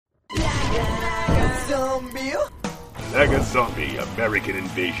Plaga Zombie American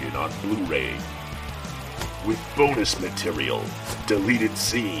Invasion on Blu-ray. With bonus material, deleted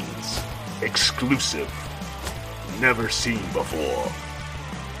scenes, exclusive, never seen before.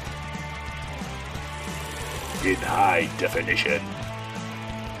 In high definition.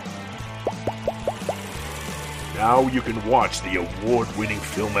 Now you can watch the award-winning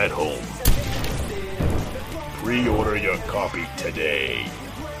film at home. Pre-order your copy today.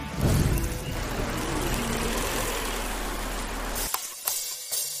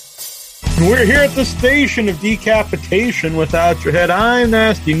 We're here at the station of decapitation without your head. I'm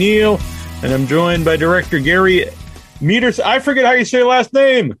Nasty Neil, and I'm joined by director Garry Medeiros. I forget how you say your last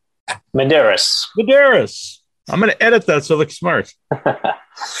name. Medeiros. I'm going to edit that so it looks smart.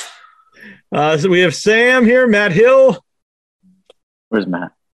 So we have Sam here, Matt Hill. Where's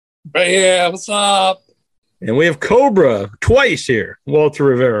Matt? Right here. What's up? And we have Cobra twice here, Walter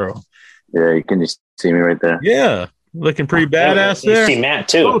Rivero. Yeah, you can just see me right there. Yeah, looking pretty badass there. You see Matt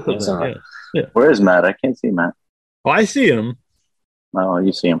too. Yeah. Where is Matt? I can't see Matt. Oh, I see him. Oh,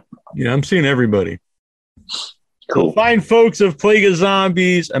 you see him. Yeah, I'm seeing everybody. Cool. So fine folks of Plaga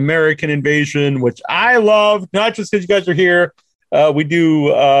Zombies, American Invasion, which I love, not just because you guys are here. We do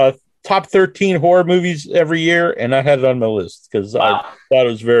top 13 horror movies every year, and I had it on my list because I thought it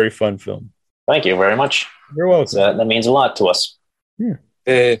was a very fun film. Thank you very much. You're welcome. That means a lot to us. Yeah.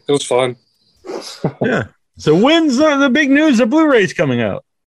 Hey, it was fun. Yeah. So when's the big news of Blu-rays coming out?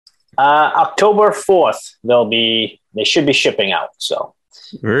 October 4th, they should be shipping out. So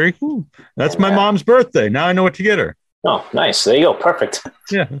very cool. That's my mom's birthday. Now I know what to get her. Oh, nice. There you go. Perfect.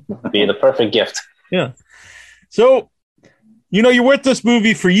 Yeah. Be the perfect gift. Yeah. So, you're with this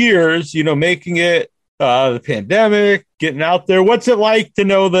movie for years, making it, the pandemic, getting out there. What's it like to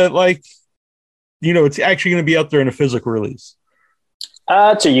know that, it's actually going to be out there in a physical release?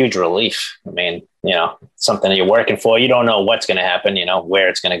 It's a huge relief. I mean, something that you're working for. You don't know what's going to happen, where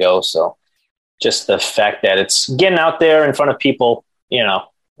it's going to go. So just the fact that it's getting out there in front of people,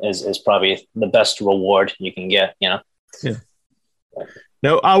 is probably the best reward you can get, Yeah.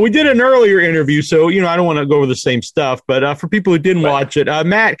 Now, we did an earlier interview, so, I don't want to go over the same stuff, but for people who didn't watch it,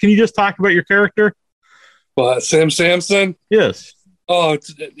 Matt, can you just talk about your character? What, Sam Sampson? Yes. Oh,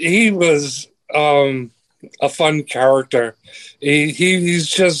 he was a fun character. He's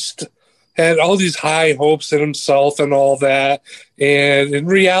just had all these high hopes in himself and all that, and in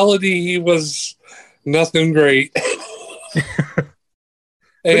reality, he was nothing great.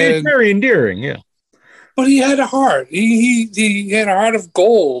 But he's very endearing, yeah. But he had a heart. He had a heart of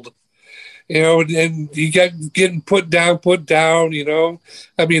gold, and he got getting put down.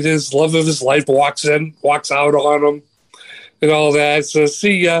 I mean, his love of his life walks out on him, and all that. So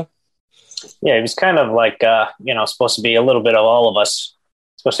see ya. Yeah, he was kind of like supposed to be a little bit of all of us,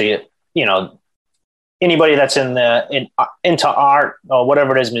 especially anybody that's into art or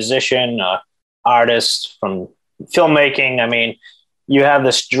whatever it is, musician, artist, from filmmaking. I mean, you have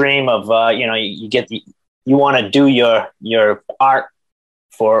this dream of you want to do your art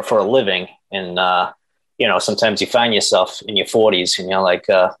for a living, and sometimes you find yourself in your 40s and you're like,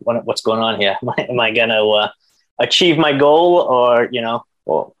 what's going on here? Am I gonna achieve my goal, or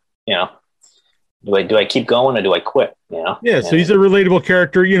do I keep going or do I quit? Yeah, so he's a relatable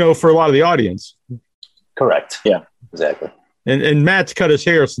character, for a lot of the audience. Correct. Yeah, exactly. And Matt's cut his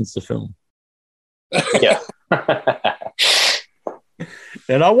hair since the film. Yeah.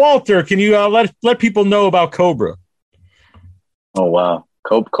 And Walter, can you let people know about Cobra? Oh wow,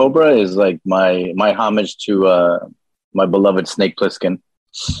 Cobra is like my homage to my beloved Snake Plissken.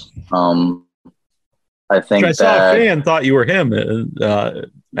 I think I saw a fan thought you were him.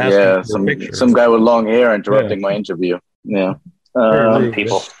 Yeah, some guy with long hair interrupting my interview. Yeah,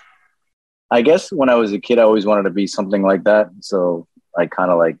 people. I guess when I was a kid, I always wanted to be something like that. So I kind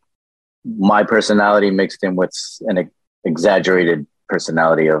of my personality mixed in with an exaggerated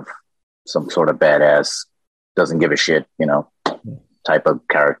personality of some sort of badass, doesn't give a shit, type of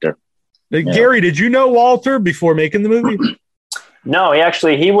character. Garry, did you know Walter before making the movie? No,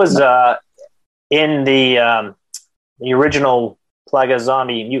 he was in the original Plaga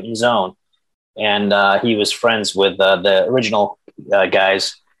Zombie Mutant Zone, and he was friends with the original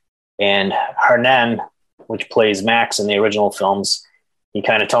guys, and Hernan, which plays Max in the original films. He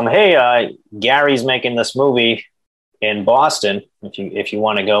kind of told me, hey, Gary's making this movie in Boston. If you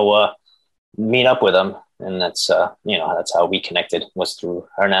want to go meet up with him, and that's that's how we connected, was through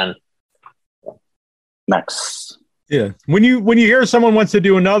Hernan. Max. Yeah. When you hear someone wants to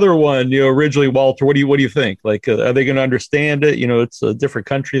do another one, originally Walter, what do you think? Are they going to understand it? It's a different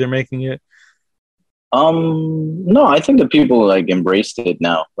country they're making it. No, I think the people like embraced it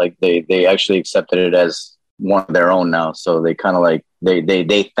now. Like they actually accepted it as one of their own now. So they kind of like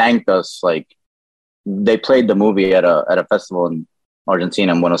they thanked us. Like they played the movie at a festival in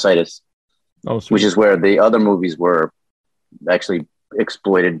Argentina, in Buenos Aires, which is where the other movies were actually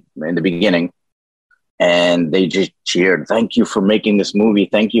exploited in the beginning. And they just cheered. Thank you for making this movie.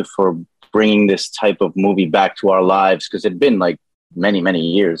 Thank you for bringing this type of movie back to our lives, because it'd been like many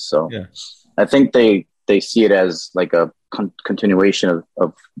years. So yeah. I think they see it as like a continuation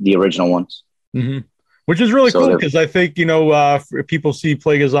of the original ones. Mm-hmm. Which is really cool, because I think, if people see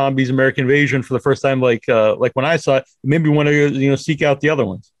Plague of Zombies, American Invasion for the first time, like when I saw it, maybe want to seek out the other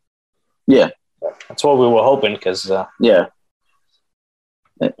ones. Yeah, that's what we were hoping, because yeah,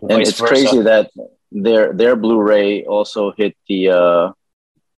 and it's crazy that their Blu-ray also hit the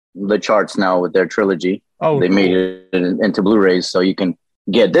charts now with their trilogy. Oh, they made it into Blu-rays, so you can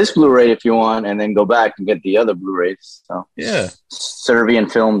get this Blu-ray if you want, and then go back and get the other Blu-rays. So yeah, Serbian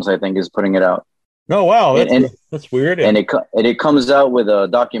Films, I think, is putting it out. Oh wow, that's weird. And it comes out with a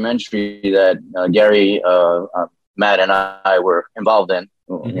documentary that Garry, Matt, and I were involved in.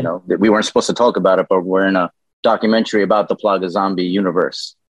 Mm-hmm. We weren't supposed to talk about it, but we're in a documentary about the Plaga zombie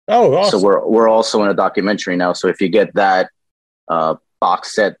universe. Oh, awesome. So we're also in a documentary now. So if you get that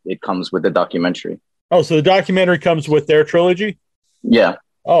box set, it comes with the documentary. Oh, so the documentary comes with their trilogy? Yeah.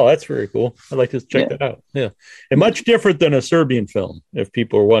 Oh, that's very cool. I'd like to check that out. Yeah. And much different than a Serbian film, if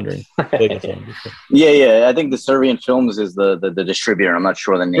people are wondering. Yeah. I think the Serbian Films is the distributor. I'm not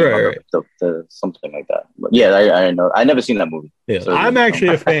sure the name of the something like that. But yeah, I know. I never seen that movie. Yeah. I'm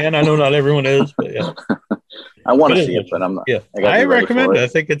actually a fan. I know not everyone is, but yeah. I want to see it, but I'm not. Yeah. I recommend it. I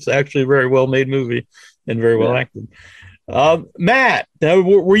think it's actually a very well made movie and very well acted. Matt,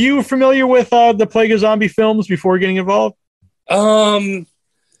 were you familiar with the Plague of Zombie films before getting involved?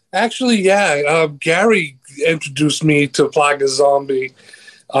 Actually, yeah. Garry introduced me to Plaga Zombie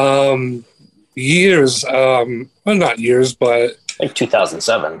years. Well, not years, but like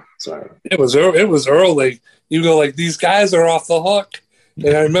 2007. Sorry. It was early. You go like, these guys are off the hook,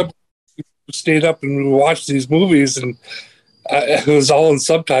 and I remember we stayed up and we watched these movies, and it was all in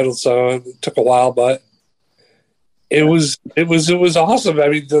subtitles, so it took a while, but it was awesome. I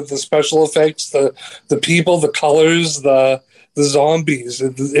mean, the special effects, the people, the colors, the zombies.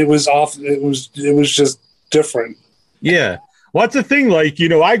 It was just different. Yeah. Well, that's the thing. Like,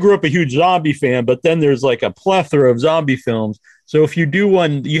 I grew up a huge zombie fan, but then there's like a plethora of zombie films. So if you do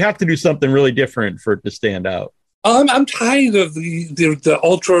one, you have to do something really different for it to stand out. I'm tired of the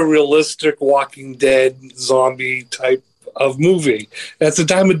ultra realistic Walking Dead zombie type of movie. That's a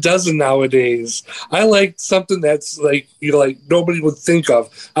dime a dozen nowadays. I like something that's like nobody would think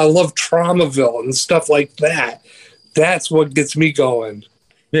of. I love Traumaville and stuff like that. That's what gets me going.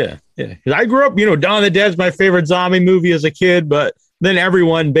 Yeah. I grew up, Dawn of the Dead's my favorite zombie movie as a kid, but then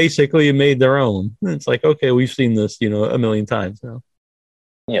everyone basically made their own. And it's like, okay, we've seen this, a million times now.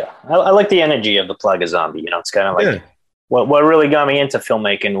 Yeah, I like the energy of the Plaga Zombie. It's kind of like what really got me into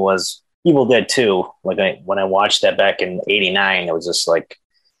filmmaking was Evil Dead 2. Like when I watched that back in '89, it was just like,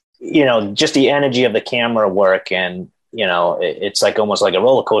 just the energy of the camera work, and it's like almost like a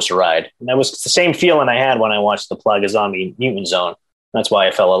roller coaster ride. And that was the same feeling I had when I watched the Plaga Zombie Mutant Zone. That's why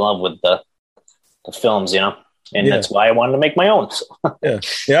I fell in love with the films, and that's why I wanted to make my own. So. Yeah.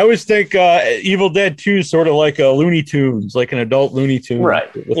 I always think Evil Dead 2 is sort of like a Looney Tunes, like an adult Looney Tunes. Right.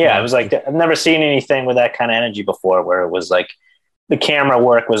 Yeah, it was like I've never seen anything with that kind of energy before, where it was like the camera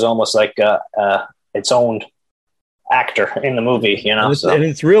work was almost like its own actor in the movie, and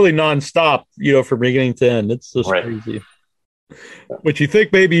it's really nonstop, from beginning to end. It's just crazy. But you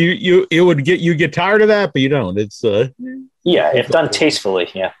think maybe it would get tired of that, but you don't. It's if done tastefully,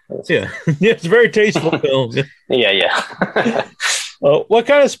 yeah, it's a very tasteful film. Yeah. What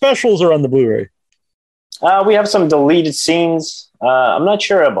kind of specials are on the Blu-ray? We have some deleted scenes. I'm not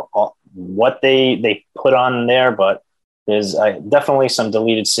sure about what they put on there, but there's definitely some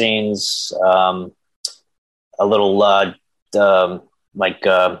deleted scenes. A little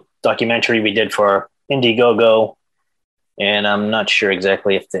documentary we did for Indiegogo, and I'm not sure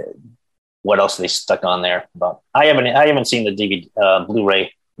exactly what else they stuck on there. But I haven't seen the DVD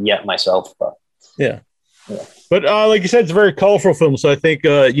Blu-ray yet myself. But yeah. But like you said, it's a very colorful film, so I think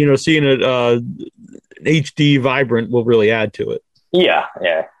seeing it HD vibrant will really add to it. Yeah.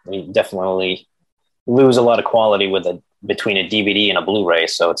 We definitely lose a lot of quality between a DVD and a Bluray,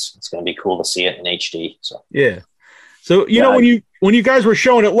 so it's going to be cool to see it in HD. So yeah. So when when you guys were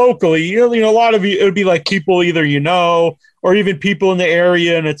showing it locally, you know, a lot of you, it would be like people either you know, or even people in the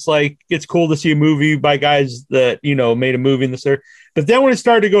area, and it's like it's cool to see a movie by guys that you know made a movie in this area. But then when it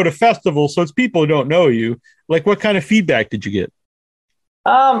started to go to festivals, so it's people who don't know you. Like, what kind of feedback did you get?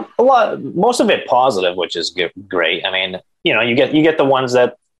 A lot, most of it positive, which is great. I mean, you know, you get the ones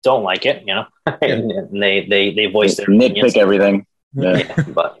that don't like it, you know, and they voice their nitpick opinions. everything. Yeah,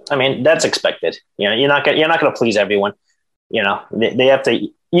 but I mean, that's expected. You know, you're not gonna please everyone. You know, they have to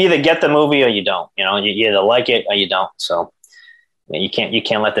either get the movie or you don't. You know, you either like it or you don't. So you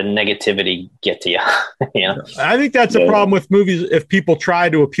can't let the negativity get to you. You know, I think that's a problem with movies. If people try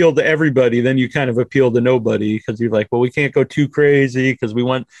to appeal to everybody, then you kind of appeal to nobody because you're like, well, we can't go too crazy because we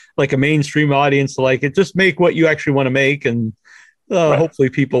want like a mainstream audience to like it. Just make what you actually want to make, and Right. hopefully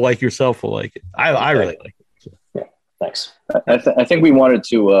people like yourself will like it. I really like it. So. Yeah, thanks. I think we wanted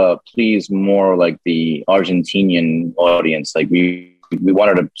to please more like the Argentinian audience. Like we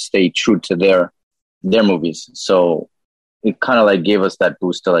wanted to stay true to their movies. So it kind of like gave us that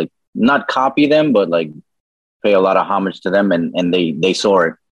boost to like not copy them, but like pay a lot of homage to them. And they saw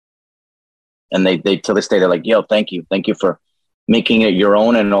it. And they to this day, they're like, yo, thank you for making it your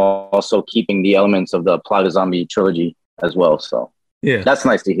own and also keeping the elements of the Plaga Zombie trilogy as well. So Yeah, that's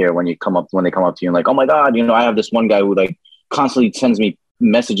nice to hear when they come up to you and like, oh my God, you know, I have this one guy who like constantly sends me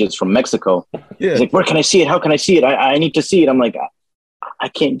messages from Mexico. yeah. He's like, where can I see it? How can I see it? I need to see it. I'm like, I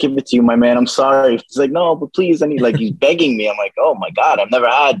can't give it to you, my man. I'm sorry. He's like, no, but please. And he's begging me. I'm like, oh my God, I've never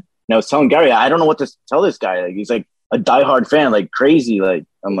had. And I was telling Garry, I don't know what to tell this guy. Like, he's like a diehard fan, like crazy. Like,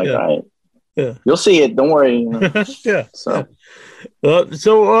 I'm like, all right, Yeah. you'll see it. Don't worry. You know? Yeah. So.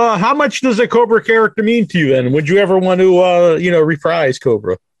 So how much does a Cobra character mean to you then? Would you ever want to, reprise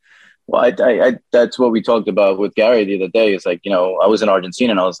Cobra? Well, I that's what we talked about with Garry the other day. It's like, you know, I was in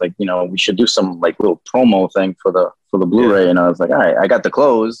Argentina and I was like, you know, we should do some like little promo thing for the Blu-ray. And I was like, all right, I got the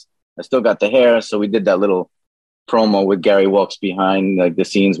clothes. I still got the hair. So we did that little promo with Garry walks behind like the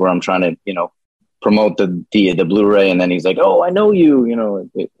scenes where I'm trying to, you know, promote the Blu-ray. And then he's like, oh, I know you, you know,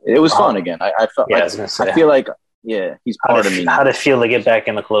 it was fun again. I felt, Yeah, I feel like, yeah, he's part of me now. How did it feel to get back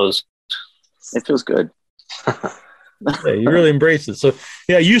in the clothes? It feels good. Yeah, you really embrace it. So,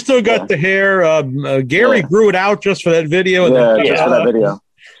 yeah, you still got the hair. Gary grew it out just for that video. And Just for that video.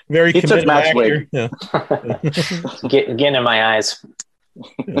 Very he took Matt's wig. Yeah. Getting in my eyes.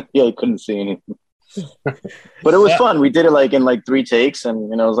 Yeah, he couldn't see anything. But it was fun. We did it like in like 3 takes, and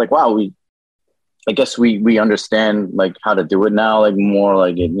you know, I was like, wow, I guess we understand like how to do it now, like more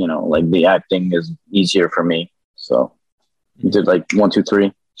like it, you know, like the acting is easier for me. So we did like 1, 2,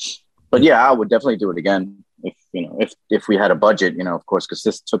 3. But yeah, I would definitely do it again if we had a budget, you know, of course, because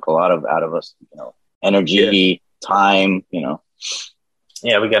this took a lot out of us, you know, energy, time, you know.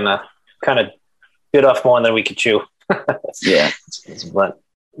 Yeah, we got kind of bit off more than we could chew. Yeah, but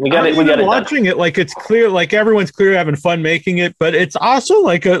we got it. We got it. Watching it, like it's clear, like everyone's clearly having fun making it, but it's also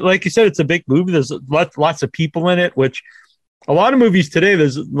like you said, it's a big movie. There's lots of people in it, which a lot of movies today,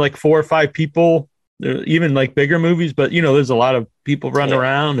 there's like 4 or 5 people, even like bigger movies, but you know, there's a lot of people running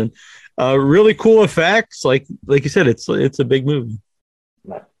around and really cool effects. Like you said, it's a big movie.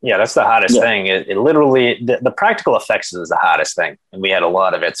 Yeah, that's the hottest thing. It literally, the practical effects is the hottest thing. And we had a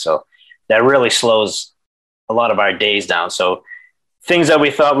lot of it. So that really slows a lot of our days down. So things that we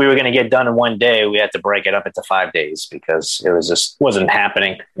thought we were going to get done in one day, we had to break it up into 5 days because it was just wasn't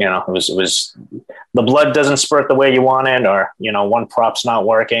happening. You know, it was the blood doesn't spurt the way you want it, or, you know, one prop's not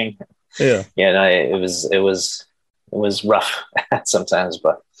working. Yeah. You know, it was rough sometimes,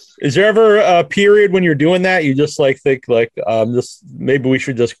 but. Is there ever a period when you're doing that you just like think like just maybe we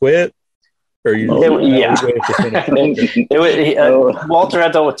should just quit, or you? Walter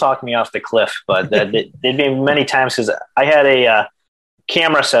had to talk me off the cliff, but there'd been many times because I had a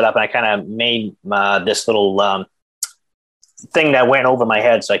camera set up and I kind of made this little thing that went over my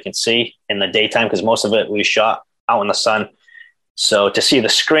head so I can see in the daytime because most of it we shot out in the sun. So to see the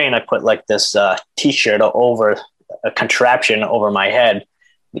screen, I put like this T-shirt over a contraption over my head.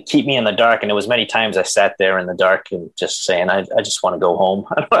 To keep me in the dark, and it was many times I sat there in the dark and just saying, "I just want to go home.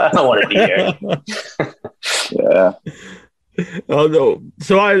 I don't want to be here." Yeah. Oh no.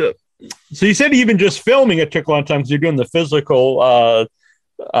 So you said even just filming it took a long time because you're doing the physical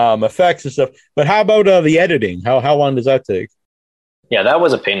effects and stuff. But how about the editing? How long does that take? Yeah, that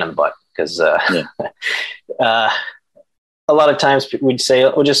was a pain in the butt because a lot of times we'd say,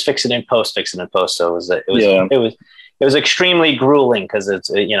 "We'll just fix it in post." So it was extremely grueling because it's,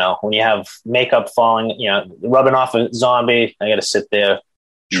 you know, when you have makeup falling, you know, rubbing off a zombie, I got to sit there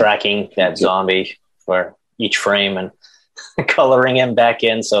tracking that zombie for each frame and coloring him back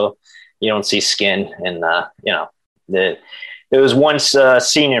in so you don't see skin. And, you know, there was one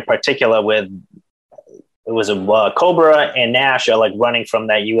scene in particular with it was a Cobra and Nash are like running from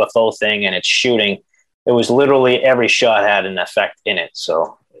that UFO thing, and it's shooting. It was literally every shot had an effect in it.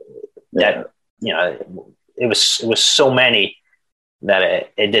 So that it was so many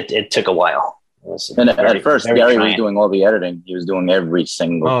that it took a while. And at first, Garry was doing all the editing. He was doing every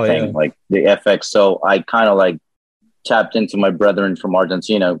single thing, like the FX. So I kind of like tapped into my brethren from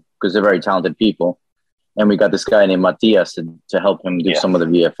Argentina because they're very talented people. And we got this guy named Matias to help him do some of the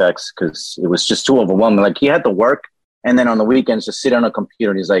VFX because it was just too overwhelming. Like he had to work, and then on the weekends just sit on a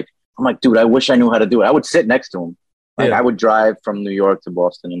computer. And he's like, "I'm like, dude, I wish I knew how to do it." I would sit next to him. Like I would drive from New York to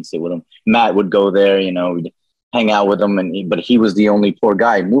Boston and sit with him. Matt would go there, we'd hang out with him, but he was the only poor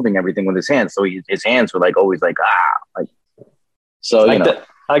guy moving everything with his hands. So his hands were like always like So I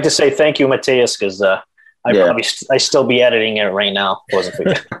like to say thank you, Matthias, because I still be editing it right now. Wasn't for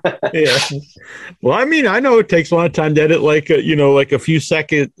you. Well, I mean, I know it takes a lot of time to edit, like a few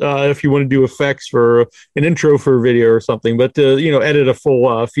seconds if you want to do effects for an intro for a video or something. But to edit a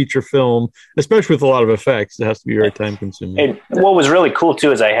full feature film, especially with a lot of effects, it has to be very time consuming. And what was really cool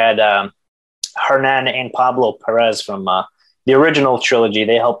too is I had Hernan and Pablo Perez from the original trilogy.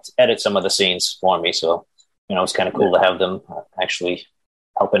 They helped edit some of the scenes for me, so it's kind of cool to have them actually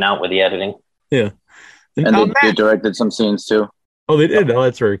helping out with the editing. Yeah. And they directed some scenes too. Oh, they did. Oh,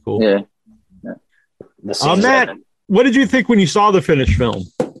 that's very cool. Yeah. Matt, what did you think when you saw the finished film?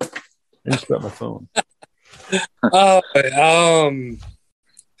 I just got my phone.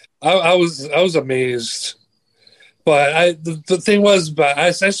 I was amazed, but the thing was, but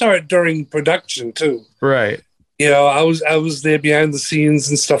I saw it during production too. Right. I was there behind the scenes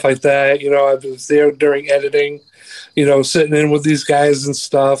and stuff like that. I was there during editing. Sitting in with these guys and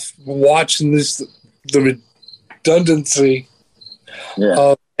stuff, watching the redundancy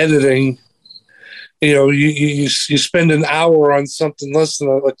of editing. You spend an hour on something less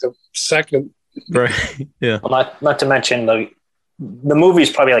than like a second. Right. Yeah. Well, not to mention the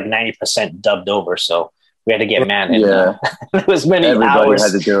movie's probably like 90% dubbed over, so we had to get Matt in. Yeah. There was many Everybody hours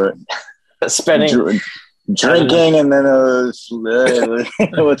had to do it. Spending drinking and then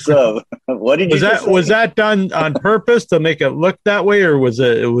what's up? What did was that done on purpose to make it look that way, or was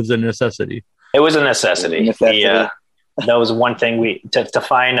it a necessity? It was a necessity. That was one thing to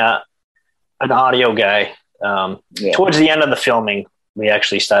find an audio guy. Towards the end of the filming, we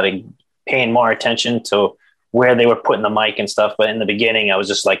actually started paying more attention to where they were putting the mic and stuff. But in the beginning, I was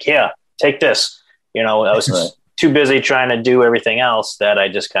just like, "Here, take this." I was too busy trying to do everything else that I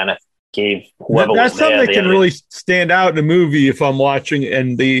just kind of gave whoever that's was there. Something that can really stand out in a movie if I'm watching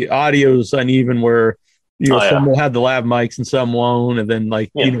and the audio's uneven, where some will have the lav mics and some won't, and then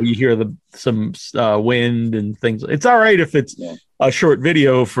you hear some wind and things. It's all right if it's a short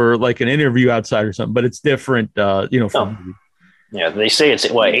video for like an interview outside or something, but it's different. For a movie. Yeah, they say it's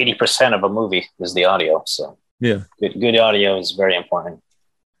 80% of a movie is the audio. So good audio is very important.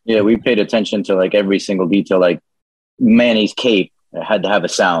 Yeah, we paid attention to like every single detail. Like Manny's cape had to have a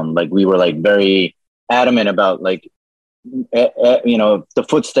sound. Like we were like very adamant about like the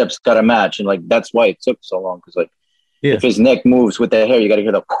footsteps got to match, and like that's why it took so long, because like if his neck moves with the hair, you got to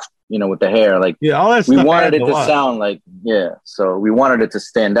hear the with the hair, like all that we stuff wanted it to sound like so we wanted it to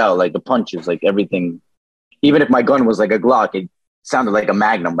stand out, like the punches, like everything. Even if my gun was like a Glock, it sounded like a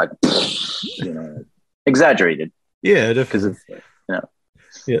Magnum, like exaggerated. Yeah, because it's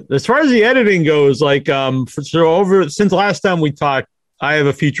as far as the editing goes, like since last time we talked, I have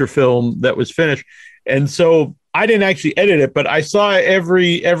a feature film that was finished, and so I didn't actually edit it, but I saw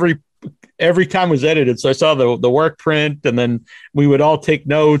every time it was edited. So I saw the work print, and then we would all take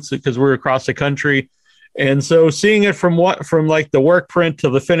notes because we were across the country. And so seeing it from like the work print to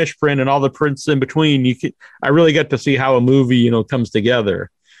the finished print and all the prints in between, I really get to see how a movie, comes together.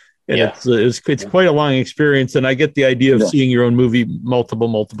 And it's quite a long experience. And I get the idea of seeing your own movie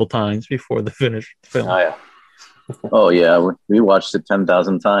multiple times before the finished film. Oh yeah. Oh yeah, we watched it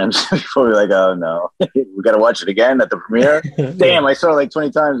 10,000 times before we were like, oh no, we got to watch it again at the premiere. Damn, I saw it like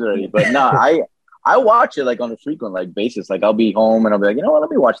 20 times already. But no, I watch it like on a frequent basis. Like I'll be home and I'll be like, let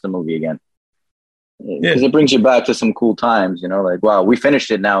me watch the movie again, because it brings you back to some cool times. Like wow, we finished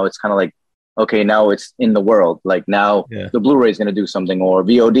it. Now it's kind of like, okay, now it's in the world. Like now the Blu-ray is going to do something, or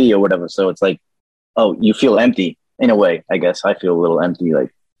VOD or whatever. So it's like, oh, you feel empty in a way. I guess I feel a little empty.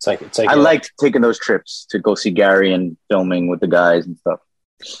 Like. It's like I liked taking those trips to go see Garry and filming with the guys and stuff.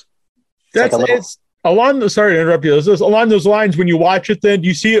 It's along. Sorry to interrupt you. Along those lines, when you watch it, then do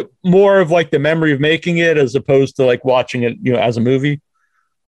you see it more of like the memory of making it as opposed to like watching it, as a movie?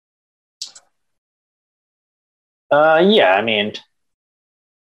 Yeah, I mean,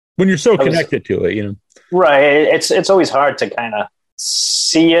 when you're so connected to it, Right. It's always hard to kind of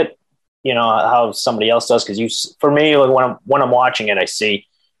see it, how somebody else does. Because for me, like when I'm watching it, I see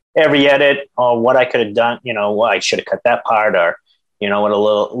every edit or what I could have done. Well, I should have cut that part, or went a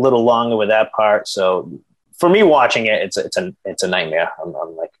little longer with that part. So for me, watching it, it's a nightmare.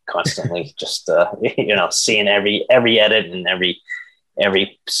 I'm like constantly just seeing every edit and every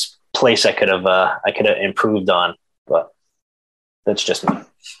place I could have improved on. But that's just me.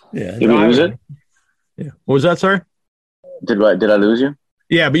 Yeah. Did we lose it? Yeah. What was that, sir? Did I lose you?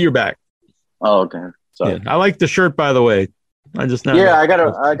 Yeah, but you're back. Oh, okay. Sorry. Yeah. I like the shirt, by the way. I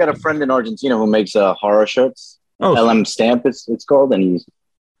got a friend in Argentina who makes horror shirts. Oh, LM Stamp, it's called, and he's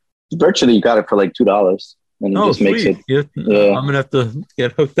virtually got it for like $2, and he just makes it. Yeah. I'm gonna have to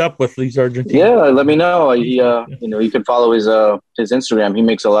get hooked up with these Argentinians. Yeah, let me know. He you can follow his Instagram. He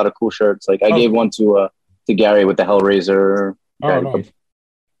makes a lot of cool shirts. Like I gave one to Garry with the Hellraiser. Oh, nice.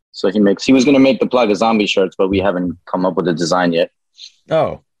 So he was gonna make the Plaga zombie shirts, but we haven't come up with a design yet.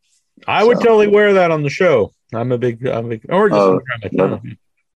 Oh, I would totally wear that on the show. I'm a big or just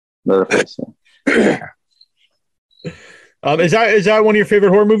another face. Yeah. Is that one of your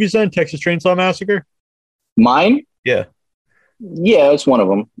favorite horror movies then? Texas Chainsaw Massacre? Mine? Yeah. Yeah, it's one of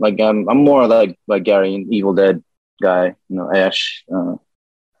them. Like I'm more like Garry, an Evil Dead guy. Ash. I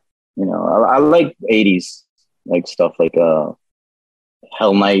like 80s like stuff like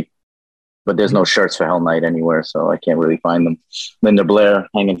Hell Night, but there's no shirts for Hell Night anywhere, so I can't really find them. Linda Blair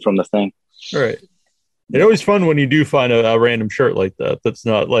hanging from the thing. All right. It's always fun when you do find a random shirt like that. That's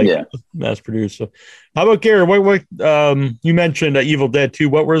not like mass produced. So, how about Garry? What you mentioned Evil Dead 2.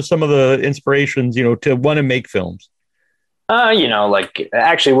 What were some of the inspirations, to want to make films? Like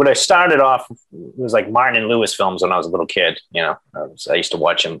actually, what I started off was like Martin and Lewis films when I was a little kid. I used to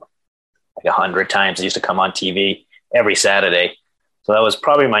watch them like 100 times. They used to come on TV every Saturday. So that was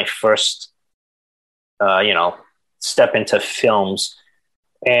probably my first, step into films.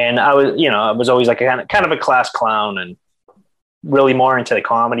 And I was always like kind of a class clown and really more into the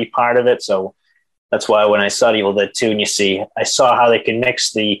comedy part of it. So that's why when I saw Evil Dead 2 and I saw how they can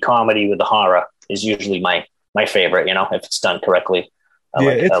mix the comedy with the horror is usually my favorite, if it's done correctly.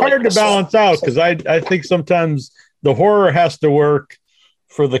 It's hard to balance out because I think sometimes the horror has to work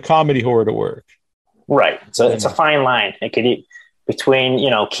for the comedy horror to work. Right. So it's a fine line. It could between,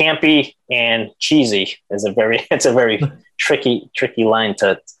 campy and cheesy it's a very tricky line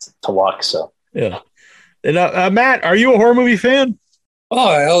to walk. So yeah. And Matt, are you a horror movie fan?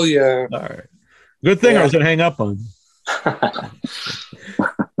 Oh hell yeah! All right, good thing I was gonna hang up on.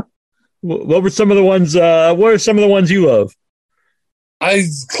 What were some of the ones? What are some of the ones you love? I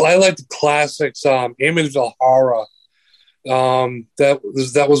like the classics. Amityville Horror.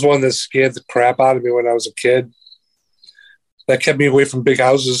 That was one that scared the crap out of me when I was a kid. That kept me away from big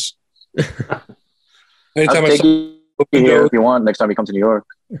houses. Anytime I saw you here if you want next time you come to New York.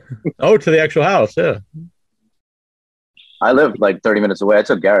 Oh, to the actual house, yeah. I live like 30 minutes away. I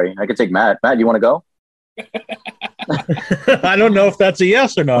took Garry. I could take Matt. Matt, you want to go? I don't know if that's a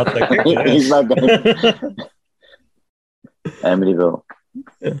yes or not. He's not going. Amityville.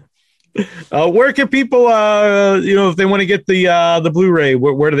 Where can people, if they want to get the Blu-ray,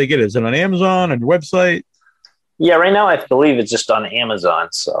 where do they get it? Is it on Amazon and your website? Yeah, right now I believe it's just on Amazon.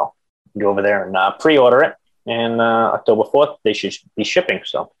 So go over there and pre-order it. And October 4th, they should be shipping.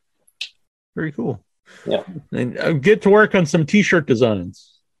 So very cool. Yeah. And get to work on some T-shirt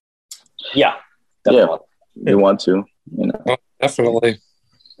designs. Yeah, definitely. Yeah, we want to. Definitely.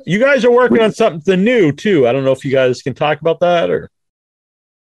 You guys are working on something new too. I don't know if you guys can talk about that or.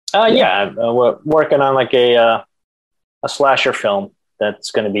 We're working on like a slasher film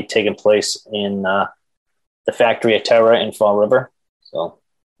that's going to be taking place in the Factory of Terror in Fall River. So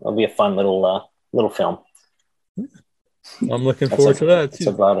it'll be a fun little film. I'm looking forward to that too.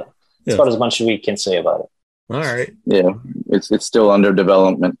 That's about it. That's about as much as we can say about it. All right. Yeah, it's still under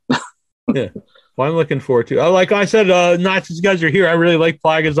development. Yeah. Well, I'm looking forward to. Like I said, not since you guys are here, I really like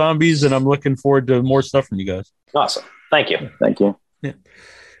Plaga Zombies, and I'm looking forward to more stuff from you guys. Awesome. Thank you. Thank you. Yeah.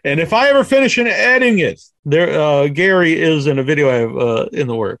 And if I ever finish editing it, Garry is in a video I have in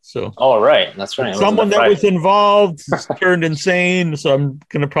the works. So. All right, that's right. Someone that was involved turned insane, so I'm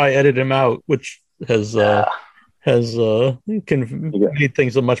gonna probably edit him out, which has made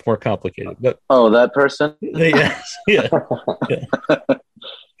things much more complicated. But that person. Yes. Yeah.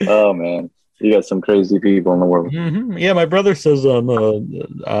 Oh man, you got some crazy people in the world. Mm-hmm. Yeah, my brother says I'm a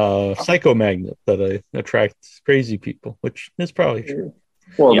psychomagnet, that I attract crazy people, which is probably true.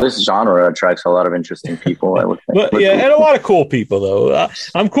 Well, this genre attracts a lot of interesting people. I would think. But yeah, and a lot of cool people though.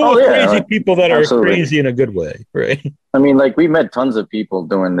 I'm cool with crazy people that are crazy in a good way, right? I mean, like we met tons of people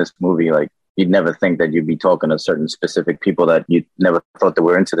doing this movie. Like you'd never think that you'd be talking to certain specific people that you never thought that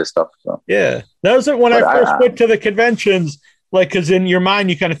were into this stuff. So yeah, that was it when I first went to the conventions. Like, because in your mind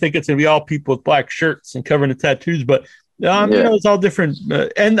you kind of think it's gonna be all people with black shirts and covering the tattoos, but you know, it's all different.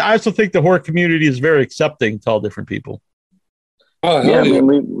 And I also think the horror community is very accepting to all different people. Oh, yeah, I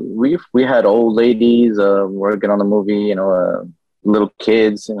mean, we had old ladies working on the movie, you know, little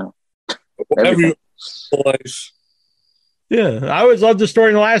kids, you know, every life. Yeah, I always loved the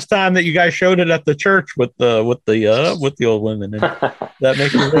story the last time that you guys showed it at the church with the old women, and that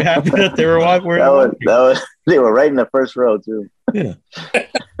makes me really happy that they were walking. They were right in the first row too. Yeah,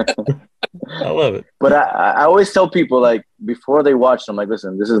 I love it. But I always tell people, like, before they watch them, like,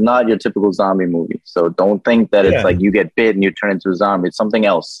 listen, this is not your typical zombie movie. So don't think that it's like you get bit and you turn into a zombie. It's something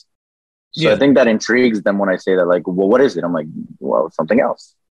else. So I think that intrigues them when I say that, like, well, what is it? I'm like, well, it's something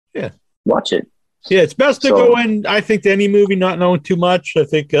else. Yeah. Watch it. Yeah, it's best to go in, I think, to any movie not knowing too much. I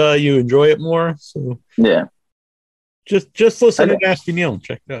think you enjoy it more. So yeah. Just listen to Nasty Neil and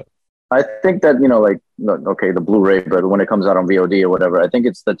check it out. I think that, you know, like, okay, the Blu-ray, but when it comes out on VOD or whatever, I think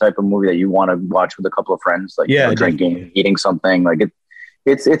it's the type of movie that you want to watch with a couple of friends, like, you know, drinking, eating something. Like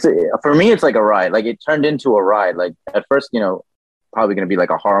it's for me, it's like a ride. Like it turned into a ride. Like at first, you know, probably going to be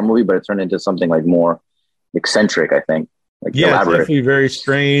like a horror movie, but it turned into something like more eccentric, I think. Like elaborate. It's definitely very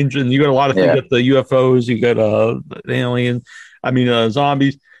strange. And you got a lot of things. You got the UFOs, you got aliens,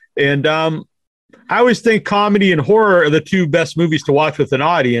 zombies. And I always think comedy and horror are the two best movies to watch with an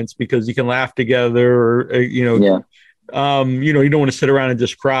audience because you can laugh together, or you don't want to sit around and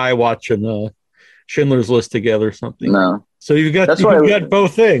just cry watching Schindler's List together or something. No. So you've got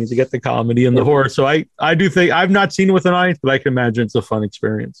both things. You get the comedy and the horror. So I do think I've not seen it with an audience, but I can imagine it's a fun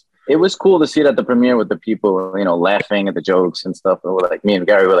experience. It was cool to see it at the premiere with the people, you know, laughing at the jokes and stuff. And like me and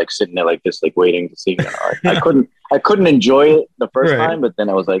Garry were like sitting there like this, like waiting to see. You know, I couldn't enjoy it the first time, but then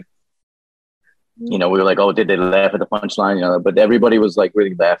I was like, you know, we were like, oh, did they laugh at the punchline? You know, but everybody was like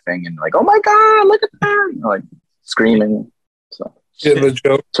really laughing and like, oh my God, look at that, you know, like screaming. So the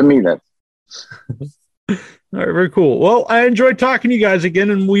joke. To me, that. All right, very cool. Well, I enjoyed talking to you guys again,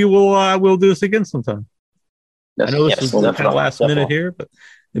 and we'll do this again sometime. I know this is kind of last minute here, but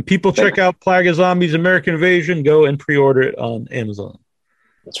and people check out Plaga Zombies American Invasion. Go and pre-order it on Amazon.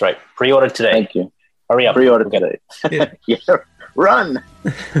 That's right. Pre-order today. Thank you. Hurry up. Pre-order today. Yeah. Run.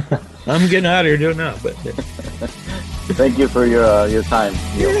 I'm getting out of here doing that, but thank you for your time.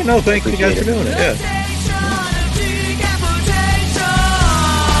 Yeah, no, thank you guys for doing it. Yeah.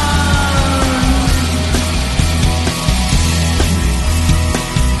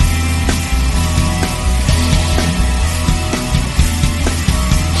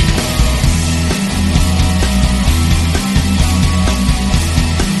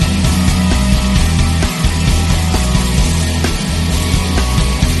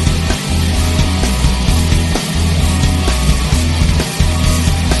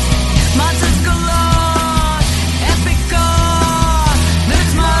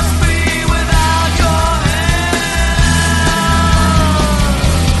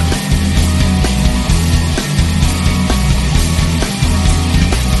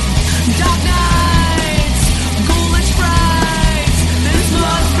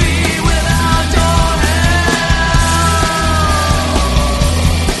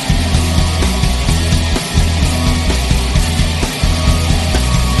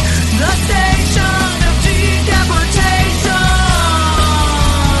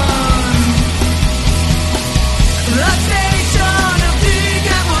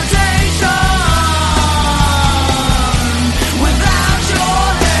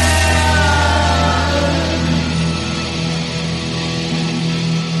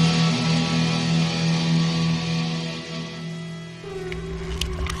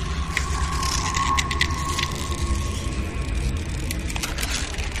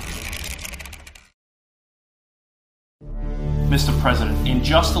 Mr. President, in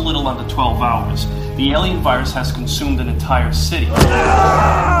just a little under 12 hours, the alien virus has consumed an entire city.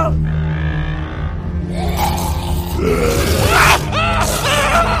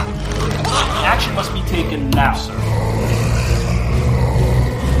 Action must be taken now, sir.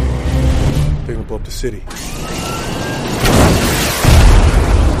 They're gonna blow up the city.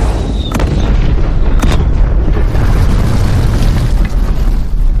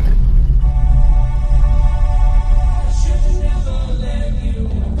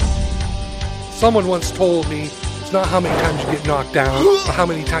 Someone once told me it's not how many times you get knocked down, but how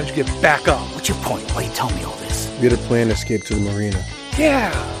many times you get back up. What's your point? Why you tell me all this? We had a plan to escape to the marina.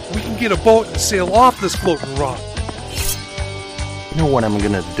 Yeah, we can get a boat and sail off this floating rock. You know what I'm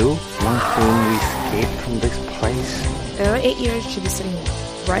gonna do once we escape from this place? Every 8 years, should be sitting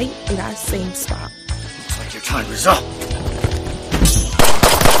right in that same spot. Looks like your time is up.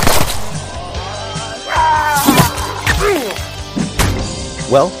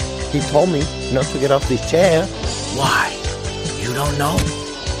 Well, he told me not to get off this chair. Why? You don't know?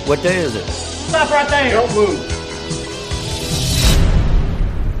 What day is it? Stop right there! Don't move!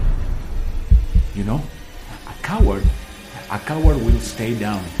 You know, a coward will stay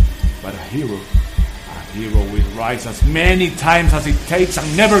down, but a hero will rise as many times as it takes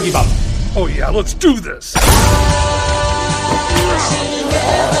and never give up. Oh yeah, let's do this!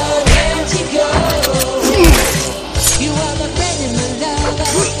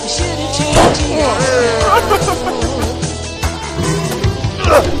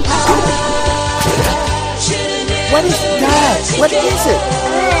 What is that? What is it?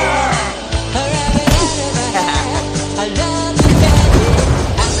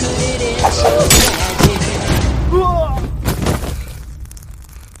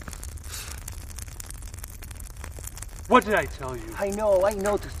 What did I tell you? I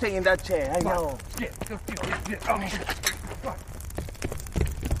know, to stay in that chair, I know. Yeah.